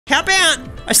How about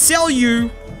I sell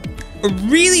you a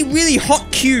really, really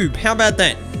hot cube? How about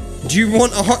that? Do you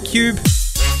want a hot cube?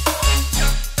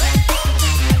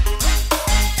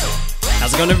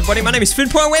 How's it going, everybody? My name is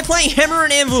Fynnpire. We're playing Hammer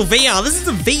and Anvil VR. This is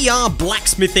a VR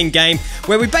blacksmithing game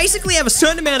where we basically have a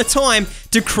certain amount of time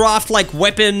to craft like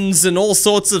weapons and all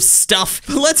sorts of stuff.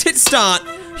 Let's hit start.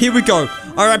 Here we go.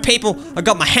 Alright, people, I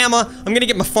got my hammer. I'm gonna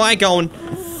get my fire going.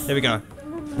 There we go.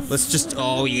 Let's just,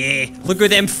 oh yeah. Look at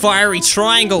them fiery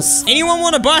triangles. Anyone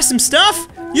want to buy some stuff?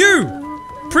 You!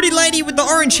 Pretty lady with the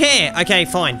orange hair. Okay,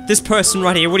 fine. This person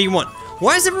right here, what do you want?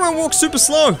 Why does everyone walk super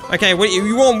slow? Okay,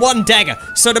 you want one dagger.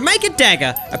 So to make a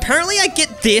dagger, apparently I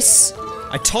get this,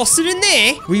 I toss it in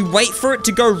there, we wait for it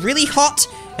to go really hot,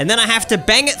 and then I have to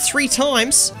bang it 3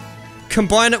 times,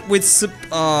 combine it with some,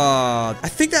 I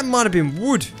think that might have been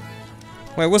wood.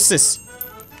 Wait, what's this?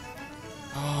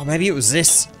 Oh, maybe it was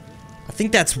this. I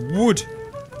think that's wood.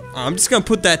 Oh, I'm just gonna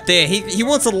put that there. He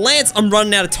wants a lance. I'm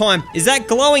running out of time. Is that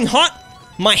glowing hot?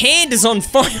 My hand is on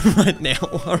fire right now.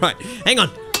 All right, hang on.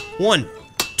 1,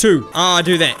 2. Ah,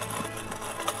 do that.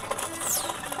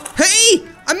 Hey!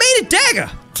 I made a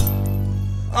dagger!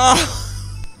 Oh.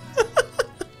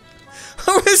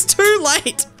 I was too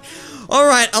late.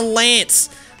 Alright, a lance.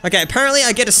 Okay, apparently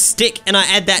I get a stick and I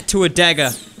add that to a dagger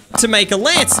to make a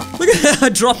lance. Look at that, I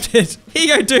dropped it. Here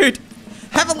you go, dude.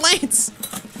 Have a lance.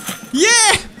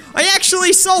 Yeah! I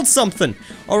actually sold something.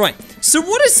 Alright, so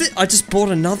what is it? I just bought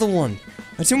another one.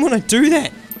 I didn't want to do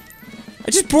that.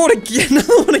 I just bought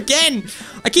another one again.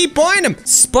 I keep buying them.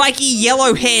 Spiky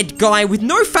yellow haired guy with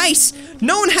no face.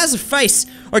 No one has a face.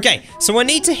 Okay, so I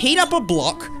need to heat up a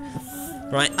block.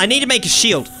 Right, I need to make a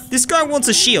shield. This guy wants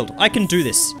a shield. I can do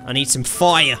this. I need some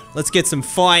fire. Let's get some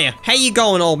fire. How you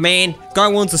going, old man? Guy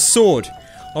wants a sword.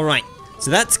 All right,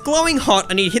 so that's glowing hot.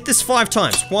 I need to hit this 5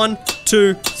 times. 1,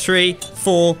 2, 3,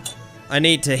 4. I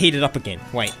need to heat it up again.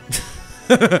 Wait.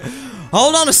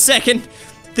 Hold on a second.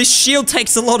 This shield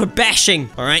takes a lot of bashing.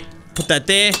 All right, put that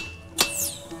there.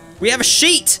 We have a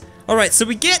sheet. All right, so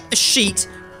we get a sheet.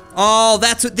 Oh,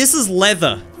 that's what, this is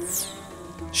leather.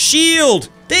 Shield.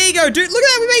 There you go, dude. Look at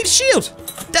that, we made a shield.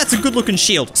 That's a good looking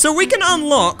shield. So we can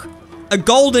unlock a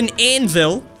golden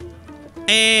anvil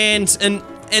and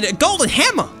a golden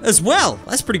hammer as well.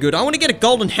 That's pretty good. I want to get a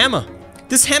golden hammer.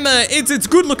 This hammer, it's a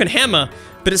good looking hammer,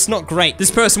 but it's not great.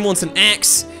 This person wants an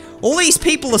axe. All these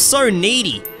people are so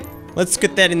needy. Let's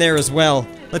get that in there as well.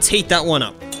 Let's heat that one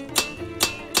up.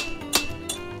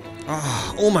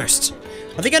 Ah, almost.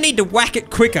 I think I need to whack it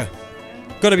quicker.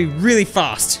 Gotta be really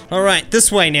fast. Alright,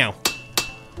 this way now.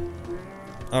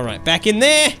 Alright, back in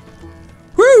there.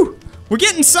 Woo! We're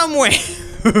getting somewhere.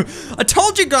 I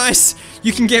told you guys,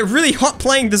 you can get really hot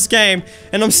playing this game,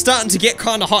 and I'm starting to get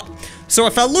kinda hot. So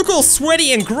if I look all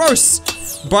sweaty and gross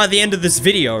by the end of this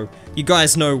video, you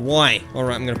guys know why.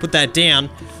 Alright, I'm gonna put that down.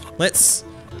 Let's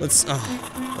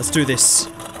do this.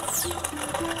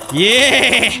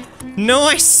 Yeah!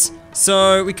 Nice!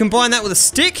 So, we combine that with a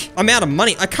stick. I'm out of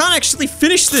money. I can't actually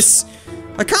finish this.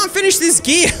 I can't finish this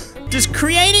gear. Just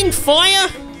creating fire?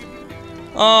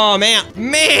 Oh, I'm out.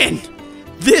 Man!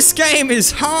 This game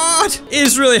is hard. It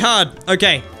is really hard.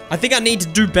 Okay, I think I need to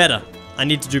do better. I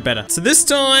need to do better. So this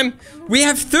time, we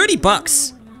have 30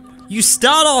 bucks. You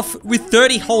start off with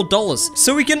 30 whole dollars.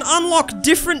 So we can unlock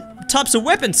different types of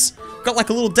weapons. Got like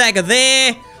a little dagger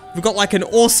there. We've got like an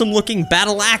awesome looking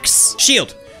battle axe.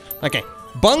 Shield. Okay.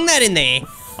 Bung that in there.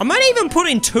 I might even put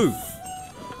in 2.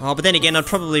 Oh, but then again, I'd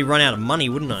probably run out of money,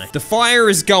 wouldn't I? The fire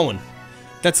is going.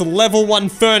 That's a level 1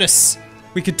 furnace.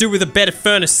 We could do with a better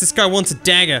furnace. This guy wants a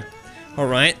dagger.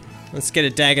 Alright. Let's get a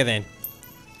dagger then.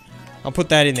 I'll put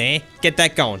that in there. Get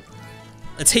that going.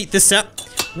 Let's heat this up.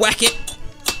 Whack it.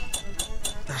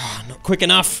 Oh, not quick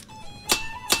enough.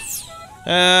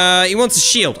 He wants a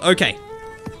shield. Okay.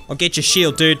 I'll get your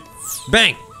shield, dude.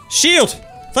 Bang. Shield.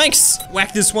 Thanks.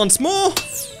 Whack this once more.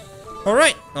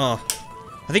 Alright. Oh.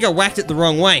 I think I whacked it the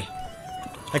wrong way.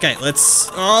 Okay, let's...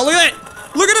 Oh, look at that.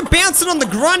 Look at it bouncing on the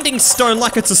grinding stone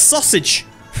like it's a sausage.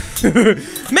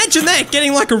 Imagine that,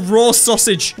 getting like a raw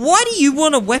sausage. Why do you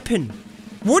want a weapon?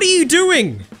 What are you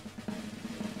doing?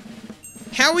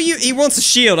 How are you... He wants a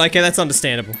shield. Okay, that's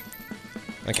understandable.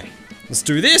 Okay. Let's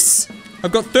do this.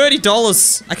 I've got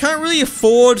 $30. I can't really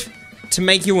afford to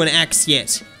make you an axe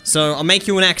yet. So I'll make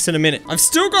you an axe in a minute. I've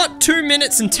still got 2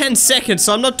 minutes and 10 seconds,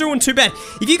 so I'm not doing too bad.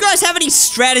 If you guys have any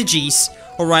strategies,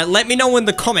 alright, let me know in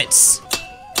the comments.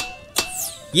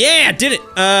 Yeah, I did it.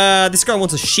 This guy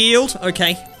wants a shield.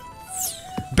 Okay.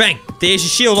 Bang. There's your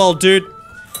shield, old dude.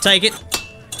 Take it.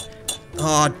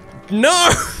 Oh,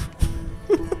 no!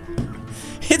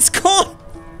 It's gone!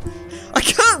 I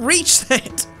can't reach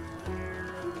that!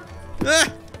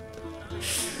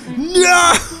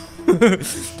 No!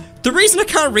 The reason I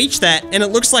can't reach that, and it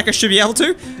looks like I should be able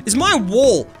to, is my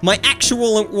wall. My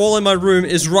actual wall in my room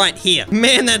is right here.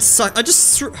 Man, that sucks.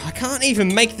 I can't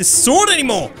even make this sword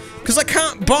anymore, because I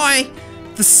can't buy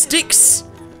the sticks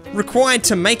required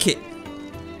to make it.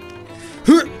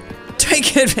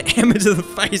 Take it, hammer to the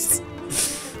face.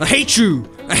 I hate you.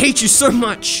 I hate you so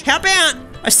much. How about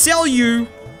I sell you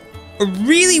a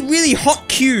really, really hot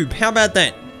cube? How about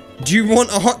that? Do you want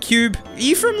a hot cube? Are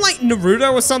you from like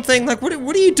Naruto or something? Like what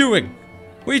are you doing?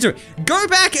 What are you doing? Go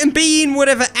back and be in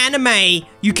whatever anime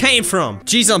you came from.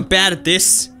 Jeez, I'm bad at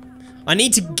this. I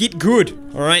need to get good,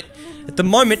 all right? At the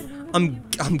moment,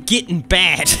 I'm getting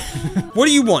bad. What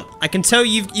do you want? I can tell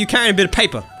you're carrying a bit of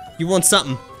paper. You want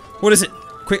something. What is it?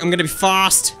 Quick, I'm gonna be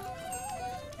fast.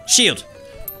 Shield.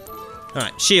 All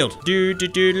right, shield. Do.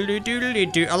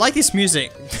 I like this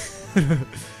music.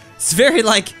 It's very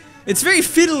like, it's very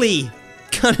fiddly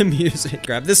kind of music.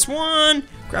 Grab this one,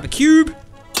 grab a cube.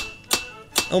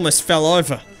 Almost fell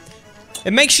over.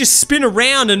 It makes you spin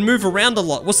around and move around a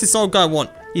lot. What's this old guy want?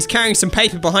 He's carrying some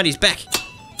paper behind his back.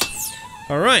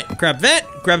 All right, grab that,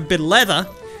 grab a bit of leather.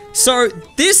 So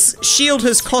this shield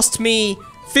has cost me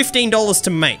 $15 to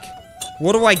make.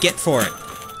 What do I get for it?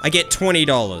 I get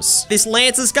 $20. This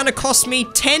lance is gonna cost me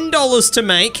 $10 to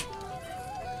make.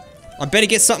 I better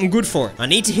get something good for it. I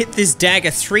need to hit this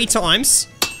dagger 3 times.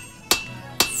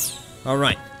 All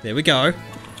right, there we go.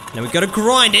 Now we gotta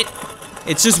grind it.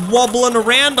 It's just wobbling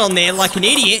around on there like an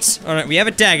idiot. All right, we have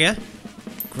a dagger.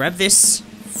 Grab this.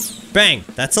 Bang,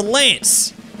 that's a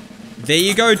lance. There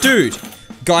you go, dude.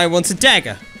 Guy wants a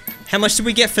dagger. How much did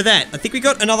we get for that? I think we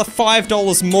got another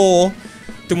 $5 more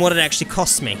than what it actually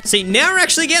cost me. See, now we're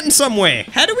actually getting somewhere.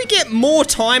 How do we get more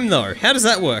time though? How does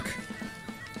that work?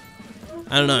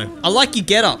 I don't know. I like your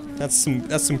get up. That's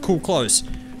some cool clothes.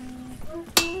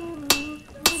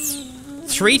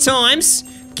 3 times.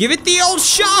 Give it the old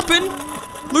sharpen.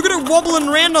 Look at it wobbling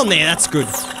around on there. That's good.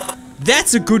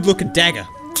 That's a good looking dagger.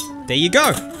 There you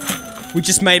go. We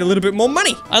just made a little bit more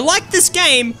money. I like this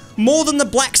game more than the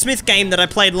blacksmith game that I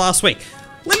played last week.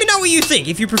 Let me know what you think,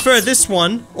 if you prefer this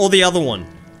one or the other one.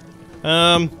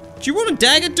 Do you want a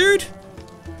dagger, dude?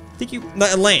 No,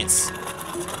 a lance.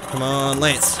 Come on,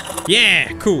 lance.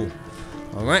 Yeah, cool.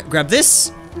 All right, grab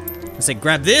this. I said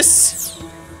grab this.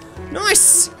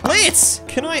 Nice, lance.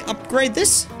 Can I upgrade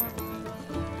this?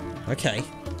 Okay.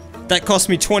 That cost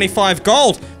me 25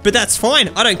 gold, but that's fine.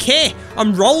 I don't care.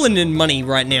 I'm rolling in money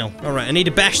right now. All right, I need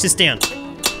to bash this down.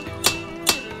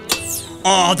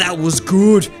 Oh, that was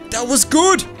good. That was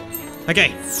good.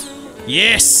 Okay.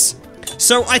 Yes.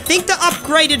 So I think the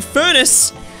upgraded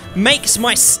furnace makes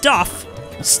my stuff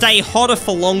stay hotter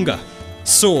for longer.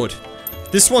 Sword.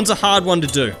 This one's a hard one to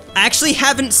do. I actually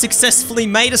haven't successfully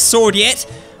made a sword yet.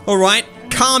 All right,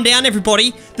 calm down,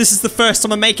 everybody. This is the first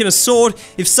time I'm making a sword.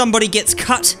 If somebody gets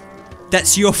cut,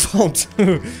 that's your fault.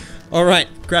 All right,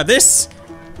 grab this.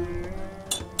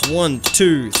 1,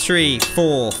 2, 3,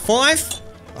 4, 5.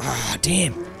 Ah,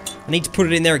 damn. I need to put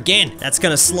it in there again. That's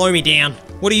gonna slow me down.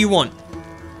 What do you want?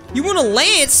 You want a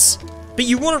lance, but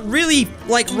you want it really,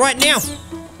 like, right now.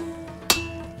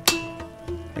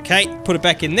 Okay, put it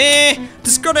back in there.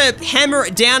 Just gotta hammer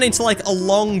it down into, like, a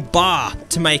long bar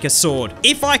to make a sword.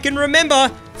 If I can remember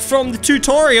from the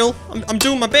tutorial, I'm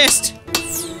doing my best.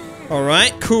 All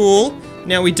right, cool.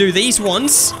 Now we do these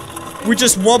ones. We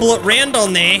just wobble it round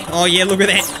on there. Oh yeah, look at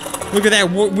that. Look at that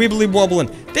wibbly wobbling.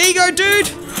 There you go,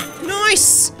 dude.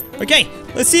 Nice. Okay,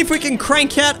 let's see if we can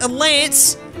crank out a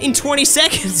lance in 20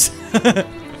 seconds.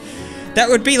 That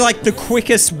would be like the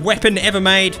quickest weapon ever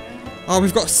made. Oh,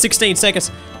 we've got 16 seconds.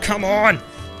 Come on.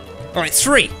 All right,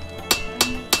 3.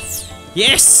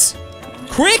 Yes.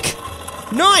 Quick.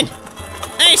 9,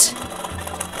 8,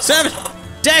 7.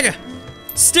 Dagger.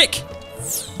 Stick.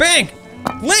 Bang.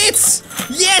 Lance.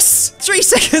 Yes. 3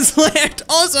 seconds left.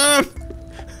 Awesome.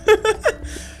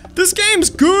 This game's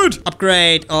good.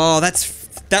 Upgrade. Oh,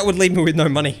 that would leave me with no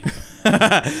money.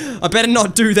 I better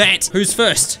not do that. Who's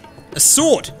first? A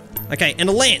sword. Okay, and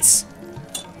a lance.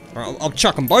 All right, I'll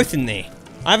chuck them both in there.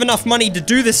 I have enough money to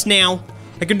do this now.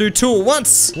 I can do 2 at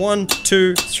once. 1,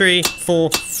 2, 3, 4,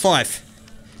 5.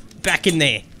 Back in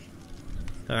there.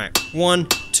 All right, 1,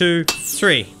 2,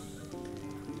 3.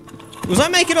 Was I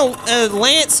making a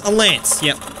lance? A lance,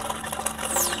 yep.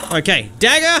 Okay,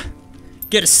 dagger.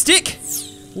 Get a stick.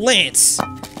 Lance.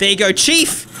 There you go,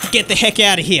 chief. Get the heck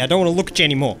out of here. I don't want to look at you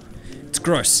anymore. It's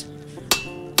gross.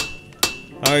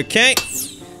 Okay.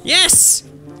 Yes!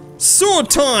 Sword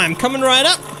time, coming right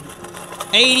up.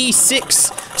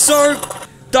 86. So,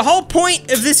 the whole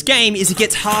point of this game is it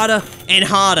gets harder and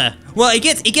harder. Well, it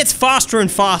gets faster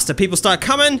and faster. People start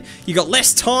coming, you got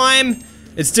less time.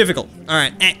 It's difficult.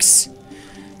 Alright, X.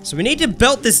 So we need to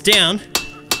belt this down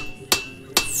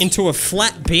into a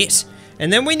flat bit,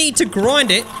 and then we need to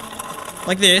grind it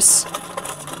like this.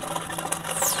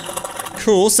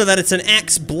 Cool, so that it's an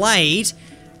axe blade.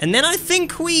 And then I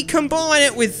think we combine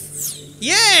it with...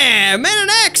 Yeah! Made an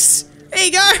axe! There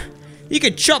you go! You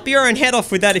could chop your own head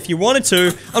off with that if you wanted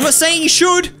to. I'm not saying you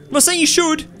should. I'm not saying you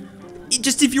should.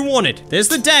 Just if you wanted. There's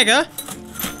the dagger.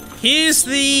 Here's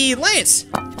the lance.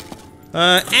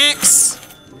 Axe.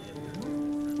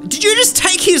 Did you just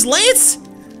take his lance?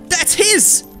 That's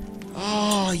his!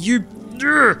 Oh, you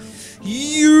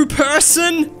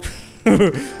person!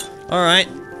 Alright.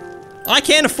 I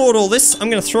can't afford all this. I'm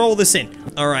gonna throw all this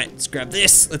in. Alright, let's grab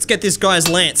this. Let's get this guy's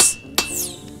lance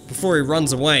before he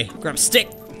runs away. Grab a stick.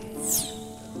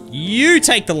 You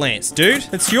take the lance, dude.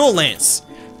 That's your lance.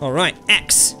 Alright,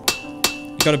 axe.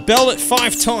 You gotta belt it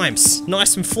 5 times.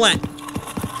 Nice and flat.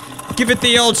 Give it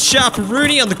the old sharp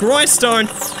Rooney on the grindstone.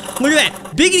 Look at that.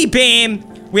 Biggity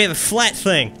bam. We have a flat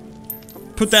thing.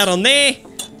 Put that on there.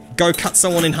 Go cut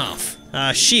someone in half.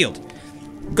 Shield.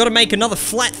 Gotta make another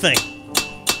flat thing.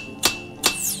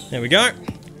 There we go.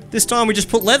 This time we just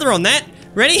put leather on that.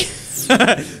 Ready?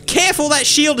 Careful, that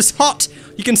shield is hot.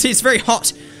 You can see it's very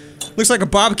hot. Looks like a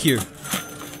barbecue.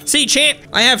 See, champ?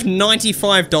 I have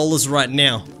 $95 right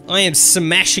now. I am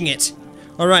smashing it.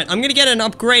 Alright, I'm gonna get an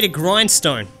upgraded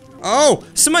grindstone. Oh,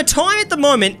 so my time at the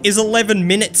moment is 11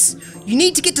 minutes. You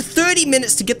need to get to 30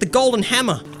 minutes to get the golden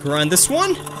hammer. Grind this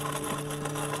one.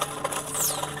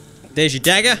 There's your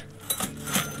dagger.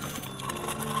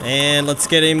 And let's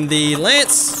get him the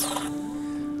lance.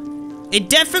 It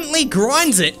definitely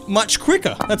grinds it much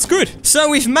quicker. That's good. So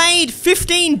we've made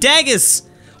 15 daggers.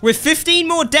 We're 15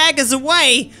 more daggers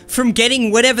away from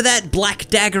getting whatever that black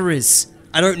dagger is.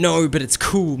 I don't know, but it's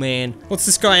cool, man. What's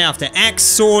this guy after? Axe,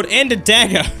 sword, and a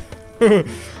dagger.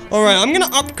 Alright, I'm gonna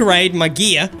upgrade my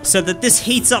gear so that this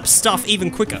heats up stuff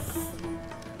even quicker.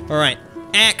 Alright,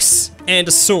 axe and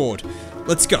a sword.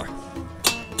 Let's go.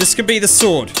 This could be the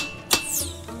sword.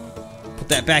 Put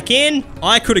that back in.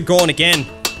 I could have gone again.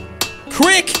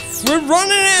 Quick! We're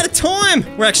running out of time!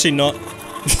 We're actually not.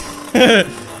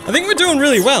 I think we're doing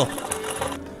really well.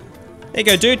 There you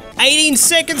go, dude. 18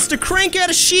 seconds to crank out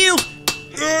a shield!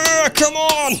 Come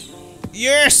on!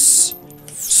 Yes!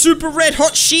 Super red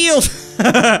hot shield!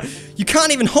 You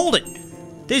can't even hold it.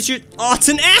 There's your... Oh, it's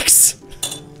an axe!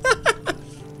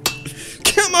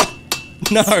 Come on!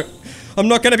 No. I'm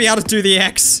not gonna be able to do the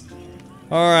axe.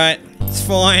 Alright. It's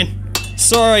fine.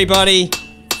 Sorry, buddy.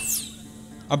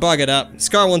 I buggered up. This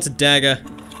guy wants a dagger.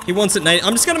 He wants it native.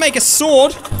 I'm just gonna make a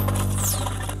sword.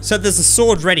 So there's a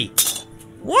sword ready.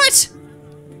 What?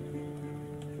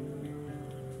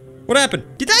 What happened?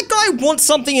 Did that guy want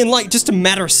something in like just a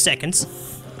matter of seconds?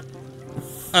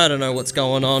 I don't know what's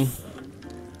going on.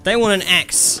 They want an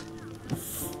axe.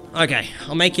 Okay,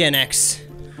 I'll make you an axe.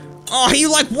 Oh, he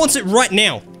like wants it right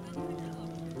now.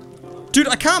 Dude,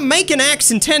 I can't make an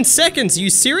axe in 10 seconds. Are you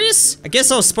serious? I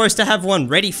guess I was supposed to have one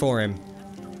ready for him.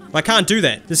 I can't do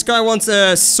that. This guy wants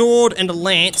a sword and a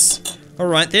lance.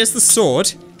 Alright, there's the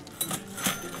sword.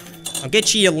 I'll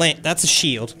get you your lance. That's a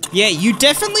shield. Yeah, you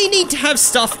definitely need to have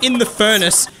stuff in the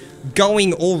furnace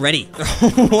going already.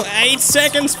 8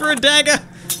 seconds for a dagger.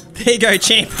 There you go,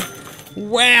 champ.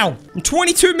 Wow. I'm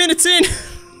 22 minutes in.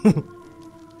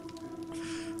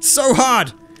 So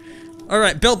hard.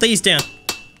 Alright, belt these down.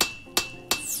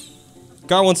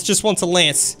 Guy just wants a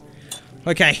lance.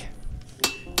 Okay.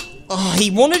 Oh,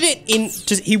 he wanted it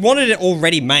he wanted it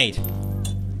already made.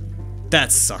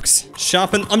 That sucks.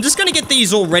 Sharpen. I'm just gonna get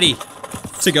these all ready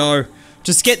to go.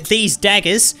 Just get these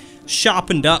daggers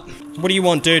sharpened up. What do you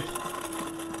want, dude?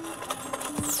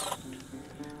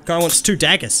 Guy wants 2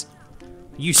 daggers.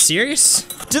 Are you serious?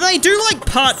 Do they do like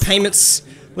part payments?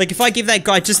 Like if I give that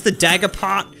guy just the dagger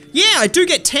part? Yeah, I do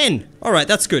get 10. Alright,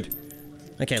 that's good.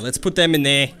 Okay, let's put them in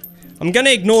there. I'm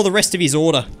gonna ignore the rest of his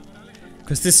order.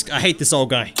 Because I hate this old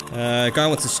guy. Guy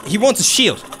wants he wants a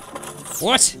shield.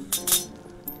 What?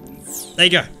 There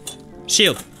you go.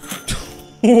 Shield.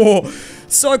 Oh,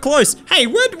 so close. Hey,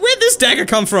 where'd this dagger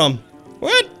come from?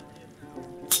 What?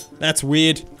 That's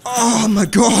weird. Oh my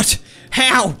god.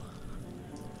 How?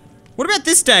 What about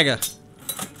this dagger?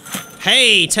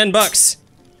 Hey, 10 bucks.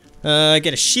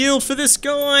 Get a shield for this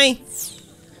guy.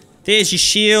 There's your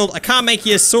shield. I can't make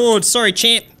you a sword. Sorry,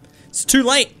 champ. It's too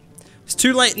late. It's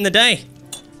too late in the day.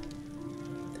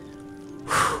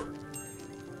 Whew.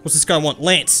 What's this guy want?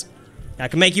 Lance. I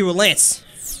can make you a lance.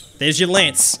 There's your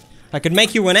lance. I could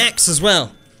make you an axe as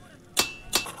well.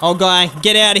 Old guy,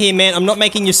 get out of here, man. I'm not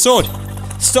making your sword.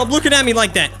 Stop looking at me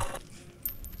like that.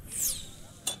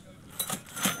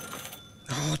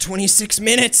 26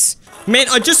 minutes. Man,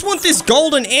 I just want this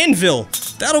golden anvil.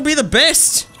 That'll be the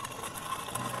best.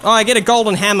 Oh, I get a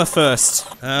golden hammer first.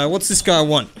 What's this guy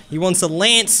want? He wants a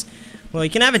lance. Well, you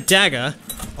can have a dagger.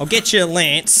 I'll get you a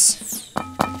lance.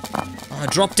 Oh, I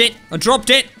dropped it. I dropped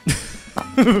it.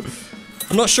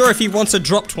 I'm not sure if he wants a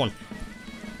dropped one.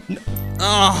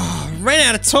 Ah, ran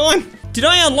out of time. Did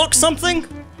I unlock something?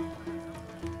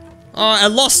 Oh, I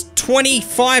lost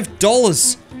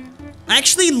 $25. I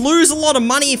actually lose a lot of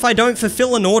money if I don't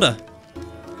fulfill an order.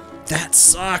 That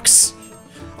sucks.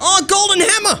 Oh, golden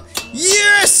hammer!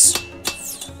 Yes!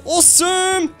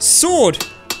 Awesome! Sword.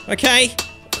 Okay.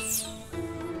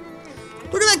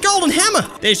 Look at that golden hammer.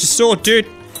 There's your sword, dude.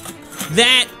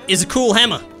 That is a cool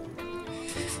hammer.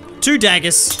 2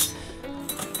 daggers.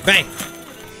 Bang.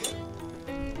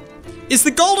 Is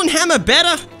the golden hammer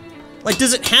better? Like,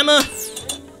 does it hammer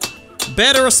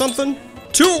better or something?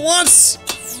 2 at once.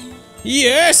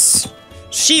 Yes!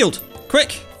 Shield.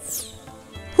 Quick.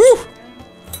 Whew.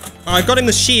 I got him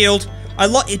the shield.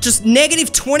 It just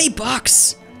negative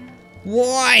 $20.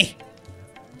 Why?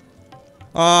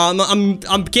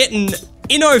 I'm getting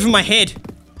in over my head.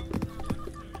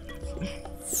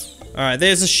 Alright,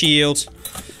 there's a shield.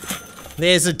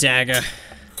 There's a dagger.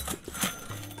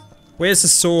 Where's the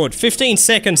sword?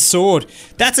 15-second sword.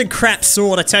 That's a crap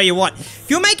sword, I tell you what. If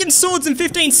you're making swords in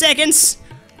 15 seconds,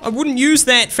 I wouldn't use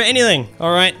that for anything,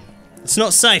 alright? It's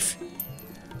not safe.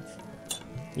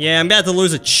 Yeah, I'm about to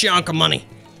lose a chunk of money.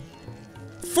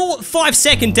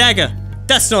 5-second dagger.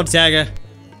 That's not a dagger.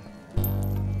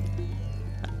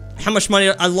 How much money?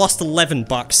 I lost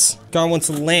 $11. Guy wants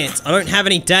a lance. I don't have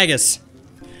any daggers.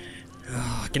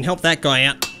 Oh, I can help that guy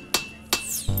out.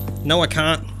 No, I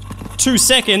can't. 2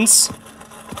 seconds.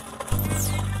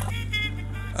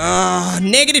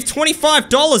 Negative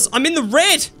 $25. I'm in the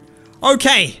red.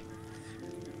 Okay.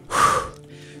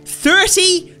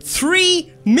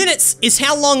 33 minutes is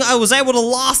how long I was able to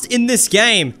last in this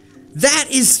game. That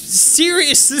is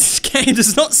serious. This game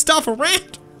does not stuff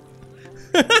around.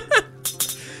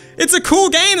 It's a cool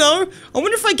game though. I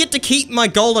wonder if I get to keep my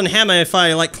golden hammer if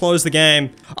I like close the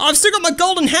game. Oh, I've still got my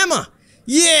golden hammer.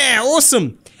 Yeah,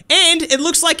 awesome. And it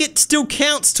looks like it still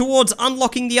counts towards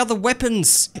unlocking the other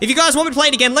weapons. If you guys want me to play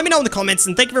it again, let me know in the comments.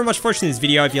 And thank you very much for watching this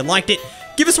video. If you liked it,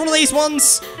 give us one of these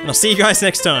ones. And I'll see you guys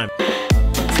next time.